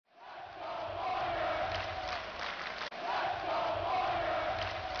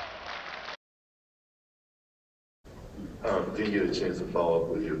didn't get a chance to follow up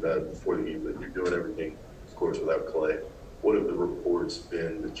with you about it before the game, but you're doing everything, of course, without Klay. What have the reports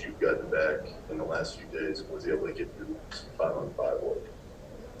been that you've gotten back in the last few days? Was he able to get through 5-on-5 work?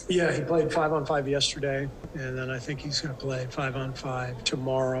 Yeah, he played 5-on-5 yesterday, and then I think he's going to play 5-on-5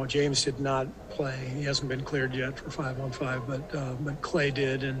 tomorrow. James did not play; he hasn't been cleared yet for 5-on-5, but Klay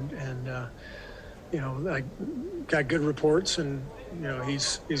did, and I got good reports, and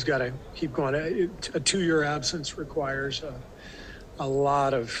he's got to keep going. A 2-year absence requires a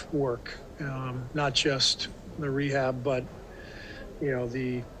lot of work, not just the rehab, but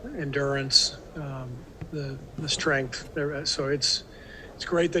the endurance, the strength. So it's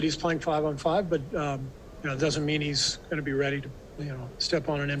great that he's playing 5-on-5, but it doesn't mean he's going to be ready to step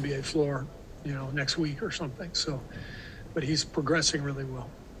on an NBA floor next week or something. So, but he's progressing really well.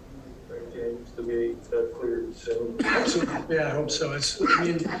 James to be cleared soon. Yeah, I hope so.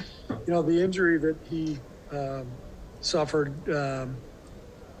 The injury that he suffered.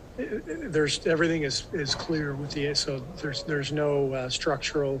 Everything is clear with so there's no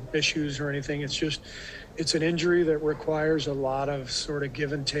structural issues or anything. It's an injury that requires a lot of sort of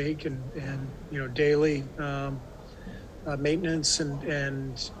give and take and daily maintenance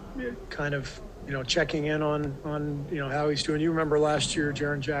and kind of checking in on how he's doing. You remember last year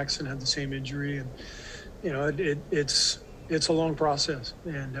Jaren Jackson had the same injury, and it's a long process,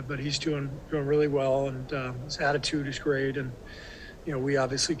 but he's doing really well, and his attitude is great, and we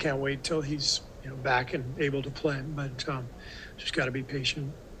obviously can't wait till he's back and able to play, but just got to be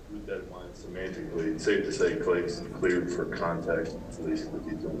patient. With that in mind, semantically, it's safe to say Klay's cleared for contact, at least if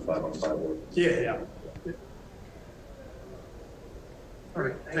he's doing 5-on-5 work. Yeah. All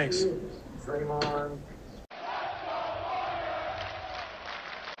right, thanks. Draymond.